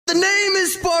The name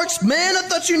is Sparks, man, I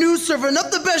thought you knew, serving up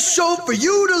the best show for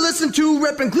you to listen to,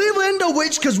 repping Cleveland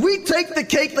OH, cause we take the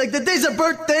cake like the day's a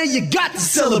birthday, you got to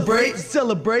celebrate.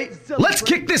 Let's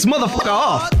kick this motherfucker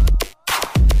off.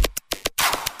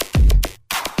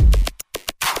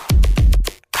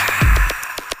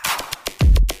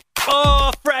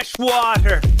 Oh, fresh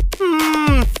water.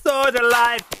 So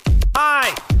delightful.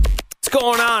 Hi. What's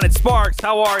going on? It's Sparks.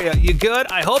 How are you? You good?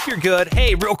 I hope you're good.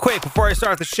 Hey, real quick, before I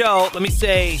start the show, let me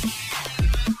say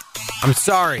I'm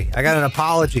sorry. I got an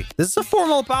apology. This is a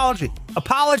formal apology.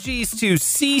 Apologies to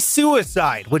C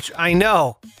Suicide, which I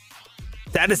know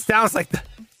that sounds like the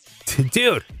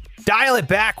dude. Dial it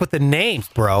back with the names,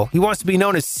 bro. He wants to be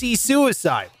known as C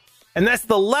Suicide, and that's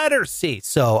the letter C.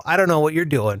 So I don't know what you're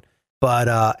doing,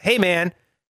 but hey, man,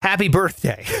 happy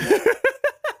birthday.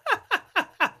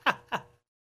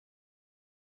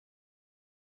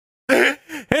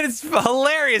 And it's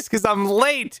hilarious because I'm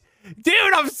late. Dude,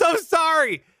 I'm so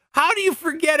sorry. How do you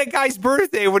forget a guy's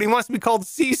birthday when he wants to be called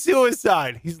C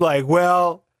Suicide? He's like,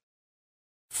 well,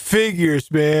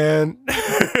 figures, man.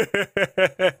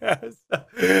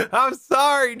 I'm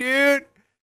sorry, dude.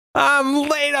 I'm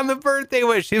late on the birthday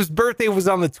wish. His birthday was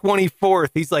on the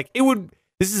 24th. He's like,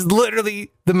 this is literally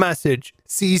the message.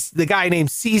 The guy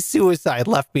named C Suicide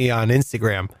left me on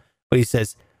Instagram. But he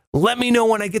says, let me know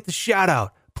when I get the shout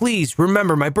out. Please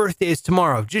remember my birthday is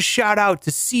tomorrow. Just shout out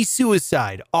to C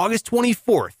Suicide, August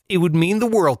 24th. It would mean the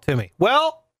world to me.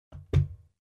 Well,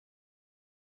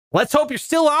 let's hope you're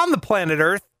still on the planet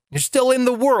Earth. You're still in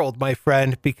the world, my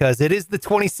friend, because it is the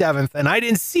 27th, and I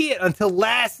didn't see it until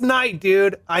last night,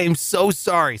 dude. I am so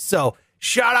sorry. So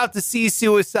shout out to C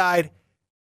Suicide.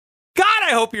 God,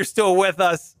 I hope you're still with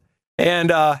us.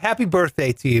 And happy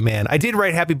birthday to you, man. I did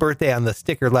write happy birthday on the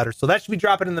sticker letter, so that should be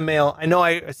dropping in the mail. I know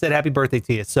I said happy birthday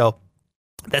to you, so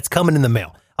that's coming in the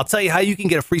mail. I'll tell you how you can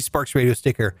get a free Sparks Radio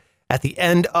sticker at the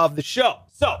end of the show.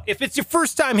 So if it's your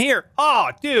first time here,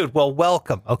 oh, dude, well,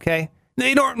 welcome, okay?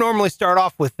 They don't normally start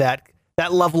off with that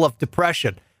level of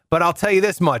depression, but I'll tell you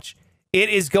this much. It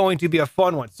is going to be a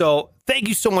fun one. So thank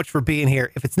you so much for being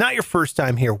here. If it's not your first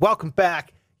time here, welcome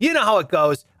back. You know how it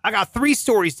goes. I got 3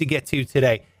 stories to get to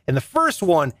today. And the first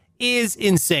one is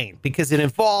insane because it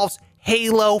involves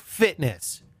Halo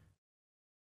Fitness.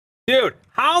 Dude,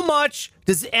 how much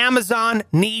does Amazon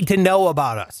need to know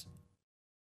about us?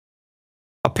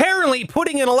 Apparently,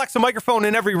 putting an Alexa microphone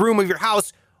in every room of your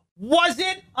house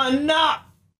wasn't enough.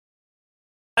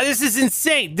 This is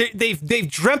insane. They've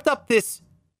dreamt up this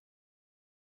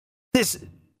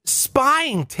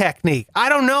spying technique. I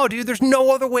don't know, dude. There's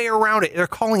no other way around it. They're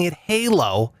calling it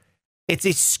Halo. It's a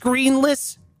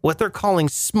screenless, what they're calling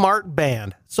smart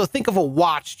band. So think of a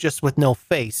watch just with no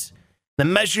face that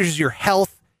measures your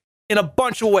health in a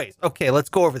bunch of ways. Okay, let's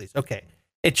go over these. Okay,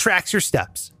 it tracks your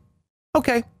steps.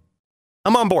 Okay,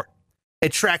 I'm on board.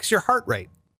 It tracks your heart rate.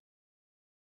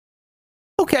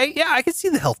 Okay, yeah, I can see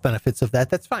the health benefits of that.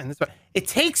 That's fine. That's fine. It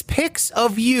takes pics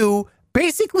of you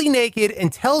basically naked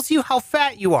and tells you how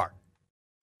fat you are.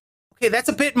 Okay, that's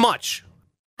a bit much.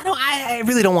 I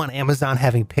really don't want Amazon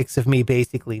having pics of me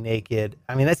basically naked.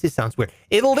 I mean, that just sounds weird.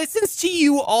 It listens to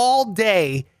you all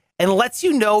day and lets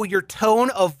you know your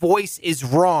tone of voice is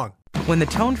wrong. When the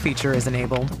tone feature is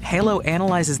enabled, Halo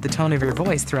analyzes the tone of your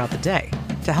voice throughout the day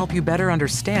to help you better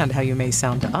understand how you may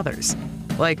sound to others.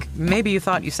 Like, maybe you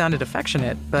thought you sounded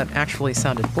affectionate, but actually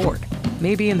sounded bored.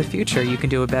 Maybe in the future you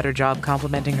can do a better job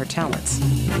complimenting her talents.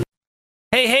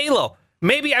 Hey, Halo,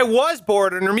 maybe I was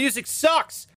bored and her music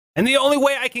sucks. And the only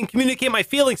way I can communicate my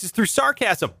feelings is through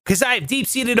sarcasm, because I have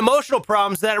deep-seated emotional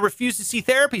problems that I refuse to see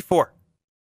therapy for.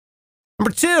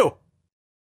 Number 2,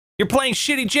 you're playing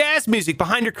shitty jazz music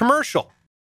behind your commercial.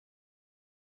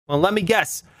 Well, let me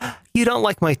guess. You don't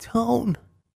like my tone.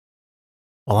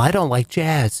 Well, I don't like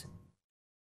jazz.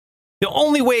 The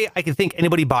only way I can think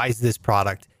anybody buys this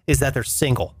product is that they're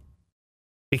single.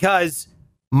 Because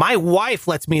my wife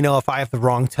lets me know if I have the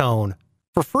wrong tone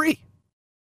for free.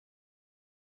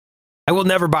 I will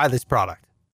never buy this product.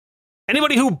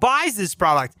 Anybody who buys this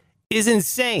product is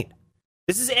insane.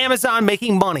 This is Amazon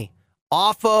making money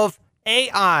off of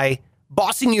AI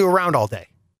bossing you around all day.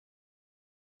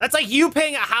 That's like you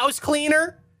paying a house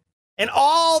cleaner and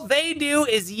all they do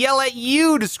is yell at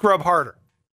you to scrub harder.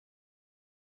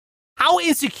 How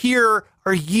insecure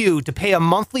are you to pay a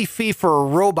monthly fee for a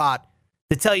robot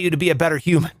to tell you to be a better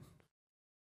human?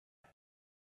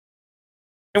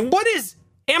 And what is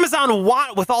Amazon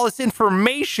want with all this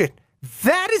information?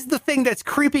 That is the thing that's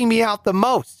creeping me out the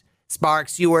most.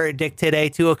 Sparks, you were a dick today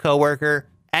to a coworker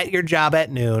at your job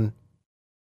at noon.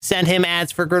 Send him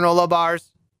ads for granola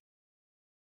bars.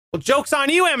 Well, joke's on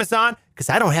you, Amazon, because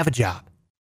I don't have a job.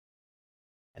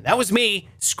 And that was me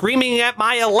screaming at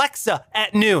my Alexa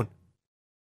at noon.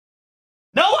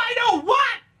 No, I don't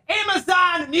want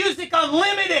Amazon Music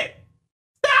Unlimited.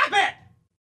 Stop it.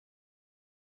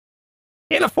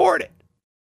 Can't afford it.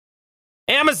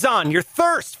 Amazon, your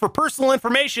thirst for personal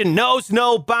information knows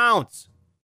no bounds.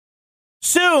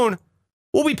 Soon,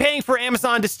 we'll be paying for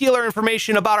Amazon to steal our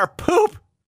information about our poop.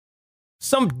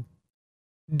 Some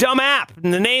dumb app,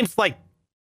 and the name's like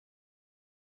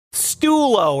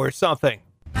Stulo or something.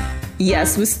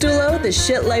 Yes, with Stulo, the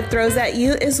shit life throws at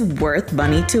you is worth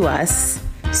money to us.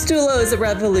 Stulo is a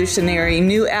revolutionary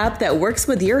new app that works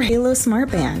with your Halo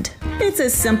smart band. It's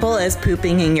as simple as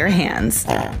pooping in your hands.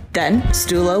 Then,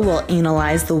 Stulo will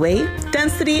analyze the weight,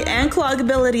 density, and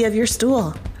cloggability of your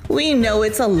stool. We know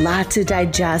it's a lot to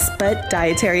digest, but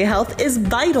dietary health is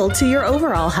vital to your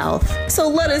overall health. So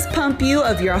let us pump you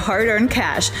of your hard-earned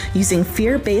cash using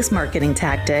fear-based marketing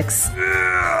tactics.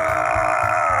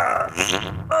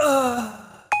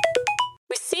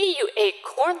 We see you ate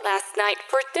corn last night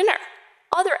for dinner.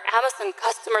 Other Amazon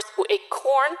customers who ate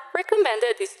corn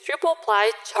recommended this triple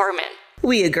ply Charmin.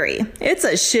 We agree. It's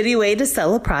a shitty way to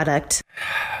sell a product.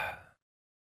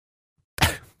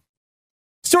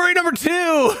 Story number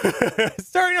two.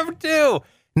 Story number two.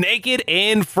 Naked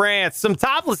in France. Some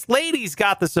topless ladies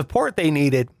got the support they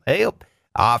needed. Hey,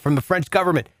 from the French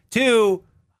government.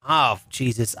 Oh,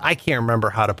 Jesus. I can't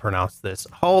remember how to pronounce this.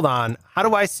 Hold on. How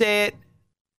do I say it?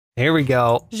 Here we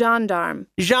go. Gendarme.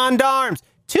 Gendarmes.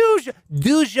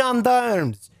 Deux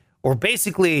gendarmes. Or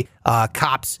basically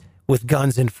cops with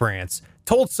guns in France.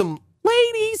 Told some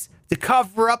ladies to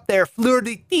cover up their fleur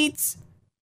de lis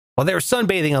while they were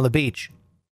sunbathing on the beach.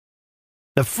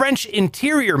 The French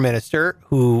interior minister,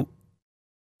 who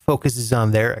focuses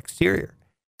on their exterior,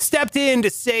 stepped in to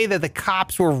say that the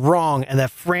cops were wrong and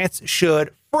that France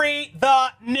should free the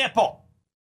nipple.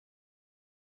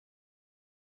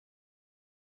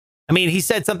 I mean, he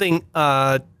said something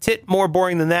tit more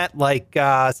boring than that, like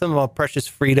some of our precious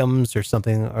freedoms or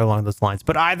something along those lines.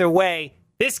 But either way,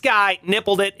 this guy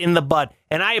nippled it in the butt,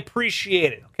 and I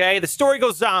appreciate it, okay? The story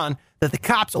goes on that the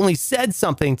cops only said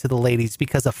something to the ladies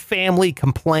because a family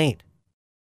complained.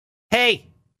 Hey,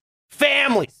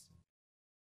 families,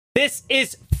 this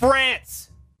is France.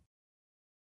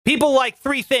 People like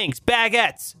three things: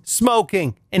 baguettes,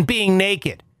 smoking, and being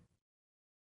naked.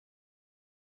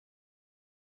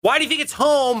 Why do you think it's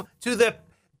home to the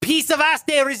piece of as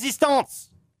de resistance?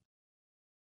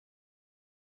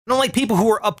 I don't like people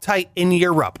who are uptight in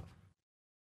Europe.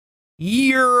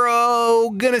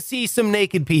 You're gonna see some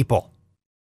naked people.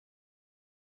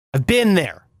 I've been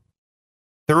there.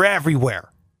 They're everywhere.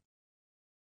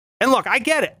 And look, I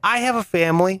get it. I have a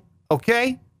family,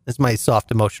 okay? That's my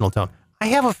soft emotional tone. I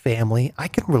have a family. I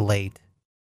can relate.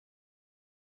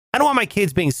 I don't want my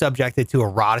kids being subjected to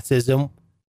eroticism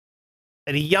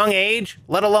at a young age,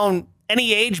 let alone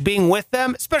any age being with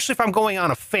them, especially if I'm going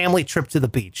on a family trip to the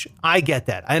beach. I get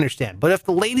that. I understand. But if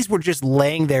the ladies were just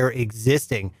laying there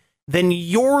existing, then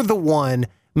you're the one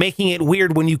making it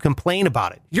weird when you complain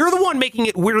about it. You're the one making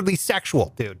it weirdly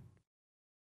sexual, dude.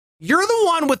 You're the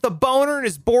one with the boner in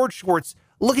his board shorts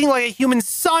looking like a human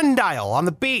sundial on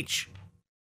the beach.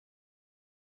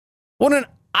 What an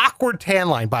awkward tan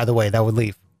line, by the way, that would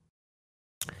leave.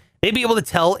 They'd be able to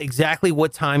tell exactly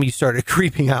what time you started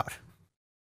creeping out.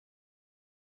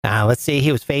 Let's see,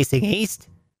 he was facing east,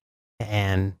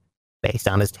 and based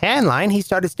on his tan line, he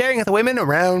started staring at the women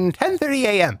around 10:30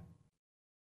 a.m.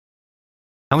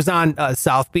 I was on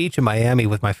South Beach in Miami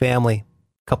with my family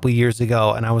a couple of years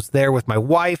ago, and I was there with my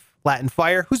wife, Latin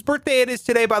Fire, whose birthday it is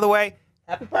today, by the way.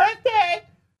 Happy birthday!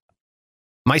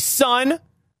 My son,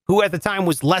 who at the time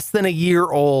was less than a year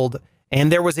old,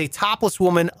 and there was a topless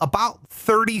woman about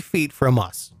 30 feet from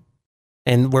us,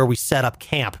 and where we set up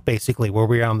camp, basically, where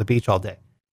we were on the beach all day.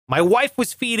 My wife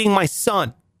was feeding my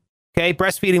son, okay,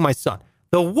 breastfeeding my son.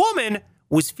 The woman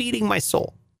was feeding my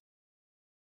soul.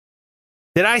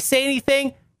 Did I say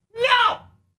anything? No!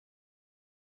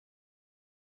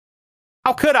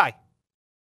 How could I?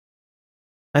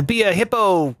 I'd be a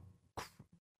hypocrite.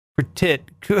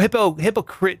 I'd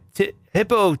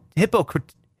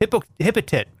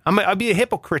be a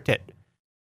hypocrite.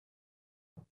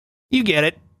 You get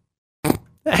it.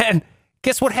 And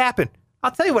guess what happened?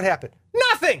 I'll tell you what happened.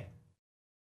 Nothing.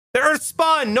 The earth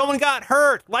spun. No one got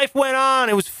hurt. Life went on.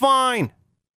 It was fine.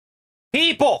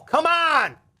 People, come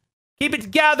on. Keep it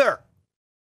together.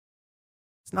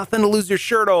 It's nothing to lose your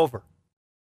shirt over.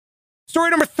 Story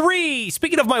number 3.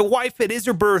 Speaking of my wife, it is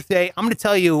her birthday. I'm going to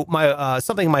tell you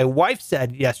something my wife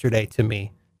said yesterday to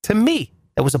me. To me,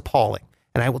 that was appalling.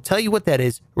 And I will tell you what that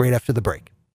is right after the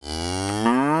break.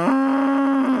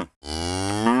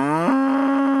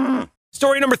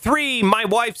 Story number 3. My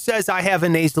wife says I have a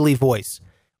nasally voice.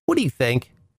 What do you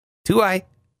think? Do I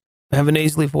have a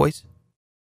nasally voice?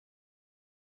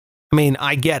 I mean,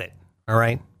 I get it. All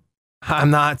right.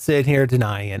 I'm not sitting here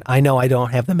denying it. I know I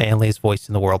don't have the manliest voice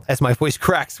in the world. As my voice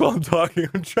cracks while I'm talking,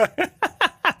 I'm trying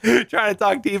to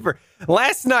talk deeper.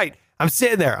 Last night, I'm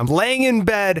sitting there. I'm laying in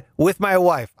bed with my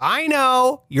wife. I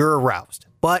know you're aroused,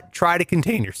 but try to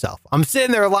contain yourself. I'm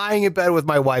sitting there lying in bed with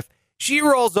my wife. She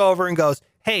rolls over and goes,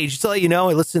 hey, just to let you know,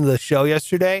 I listened to the show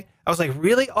yesterday. I was like,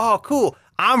 really? Oh, cool.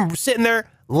 I'm sitting there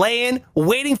laying,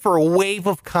 waiting for a wave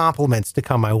of compliments to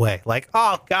come my way. Like,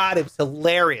 oh, God, it was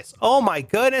hilarious. Oh, my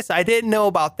goodness, I didn't know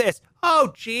about this.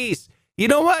 Oh, geez. You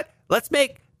know what? Let's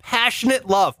make passionate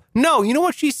love. No, you know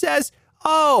what she says?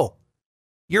 Oh,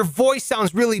 your voice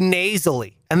sounds really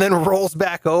nasally, and then rolls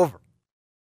back over.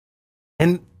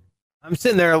 And I'm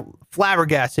sitting there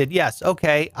flabbergasted. Yes,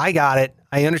 okay, I got it.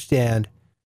 I understand.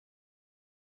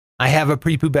 I have a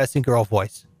prepubescent girl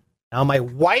voice. Now my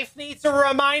wife needs to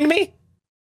remind me.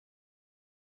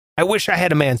 I wish I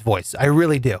had a man's voice. I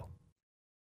really do.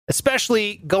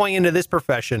 Especially going into this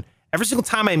profession. Every single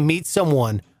time I meet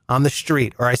someone on the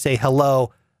street or I say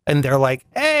hello and they're like,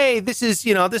 hey, this is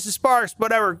Sparks,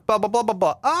 whatever, blah, blah, blah, blah,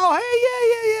 blah. Oh,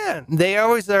 hey, yeah.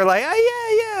 They're like,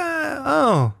 oh, yeah.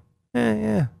 Oh,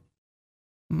 yeah.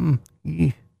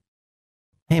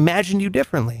 I imagined you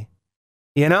differently,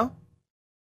 you know?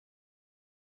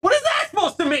 What is that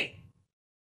supposed to mean?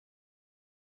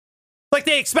 Like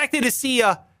they expected to see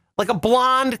a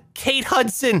blonde Kate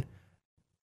Hudson.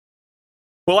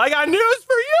 Well, I got news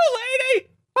for you, lady.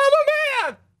 I'm a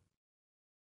man.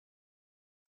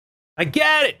 I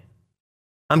get it.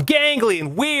 I'm gangly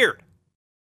and weird.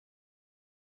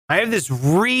 I have this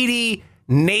reedy,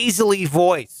 nasally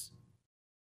voice.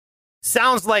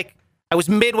 Sounds like I was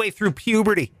midway through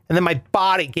puberty and then my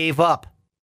body gave up.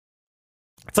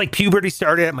 It's like puberty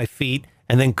started at my feet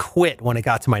and then quit when it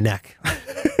got to my neck.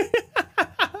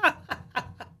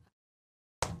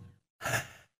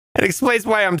 It explains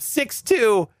why I'm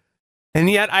 6'2", and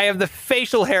yet I have the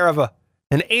facial hair of an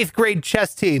 8th grade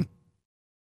chess team.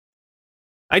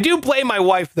 I do blame my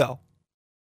wife, though.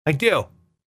 I do.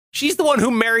 She's the one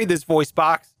who married this voice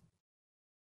box.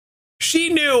 She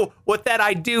knew what that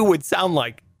I do would sound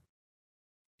like.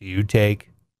 Do you take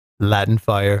Latin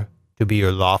fire to be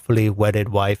your lawfully wedded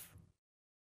wife?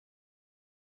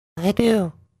 I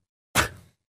do.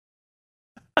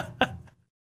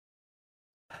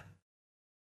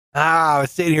 I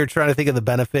was sitting here trying to think of the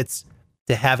benefits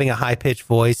to having a high-pitched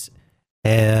voice.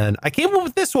 And I came up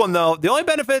with this one, though. The only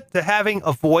benefit to having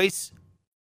a voice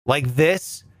like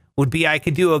this would be I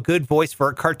could do a good voice for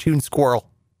a cartoon squirrel.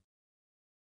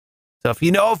 So if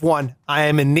you know of one, I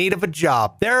am in need of a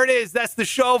job. There it is. That's the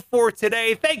show for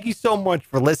today. Thank you so much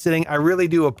for listening. I really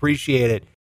do appreciate it.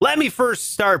 Let me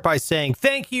first start by saying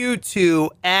thank you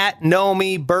to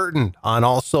 @NomiBurton on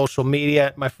all social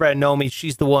media. My friend Nomi,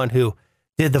 she's the one who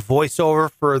did the voiceover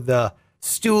for the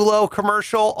Stulo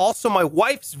commercial. Also, my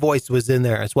wife's voice was in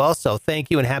there as well. So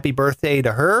thank you and happy birthday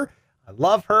to her. I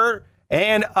love her.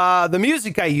 And the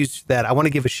music I used for that, I want to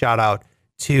give a shout out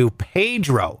to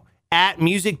Pedro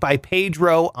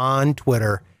 @MusicByPedro on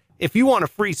Twitter. If you want a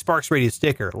free Sparks Radio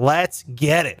sticker, let's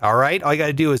get it. All right. All you got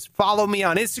to do is follow me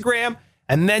on Instagram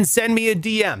and then send me a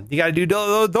DM. You got to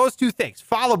do those two things.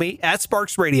 Follow me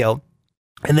 @Sparks Radio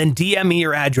and then DM me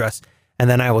your address. And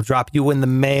then I will drop you in the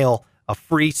mail a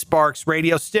free Sparks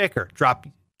Radio sticker. Drop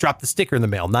the sticker in the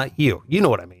mail, not you. You know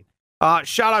what I mean.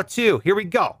 Shout out to, here we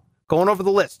go. Going over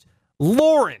the list.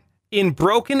 Lauren in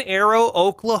Broken Arrow,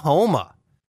 Oklahoma.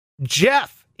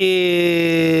 Jeff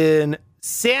in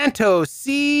Santos,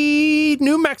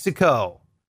 New Mexico.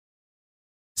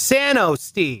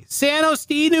 Sanos,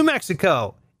 New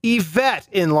Mexico. Yvette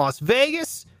in Las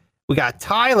Vegas. We got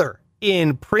Tyler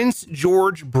in Prince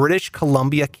George, British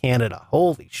Columbia, Canada.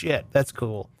 Holy shit, that's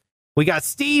cool. We got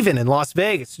Steven in Las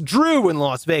Vegas, Drew in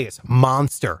Las Vegas,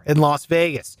 Monster in Las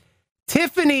Vegas,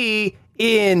 Tiffany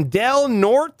in Del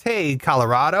Norte,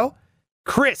 Colorado,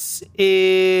 Chris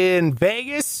in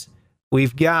Vegas.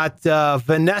 We've got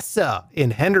Vanessa in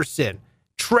Henderson,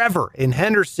 Trevor in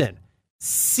Henderson,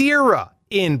 Sierra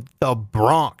in the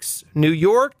Bronx, New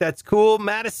York. That's cool.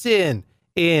 Madison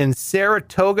in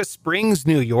Saratoga Springs,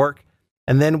 New York.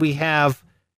 And then we have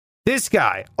this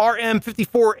guy,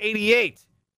 RM5488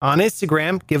 on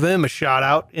Instagram. Give him a shout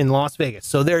out in Las Vegas.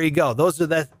 So there you go. Those are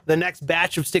the next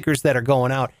batch of stickers that are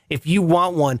going out. If you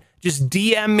want one, just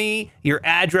DM me your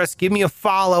address. Give me a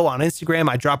follow on Instagram.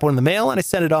 I drop one in the mail and I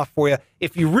send it off for you.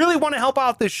 If you really want to help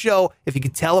out this show, if you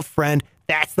could tell a friend,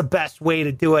 That's the best way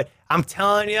to do it. I'm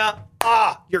telling you,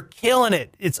 you're killing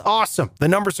it. It's awesome. The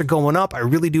numbers are going up. I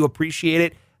really do appreciate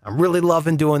it. I'm really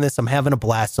loving doing this. I'm having a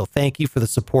blast. So thank you for the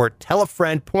support. Tell a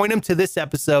friend, point him to this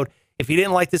episode. If you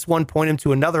didn't like this one, point him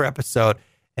to another episode,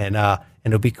 and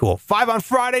it'll be cool. 5 on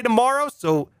Friday tomorrow.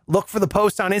 So look for the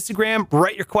post on Instagram.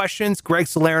 Write your questions. Greg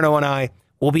Salerno and I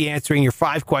will be answering your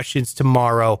 5 questions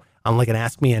tomorrow on like an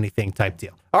Ask Me Anything type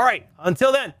deal. All right.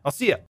 Until then, I'll see you.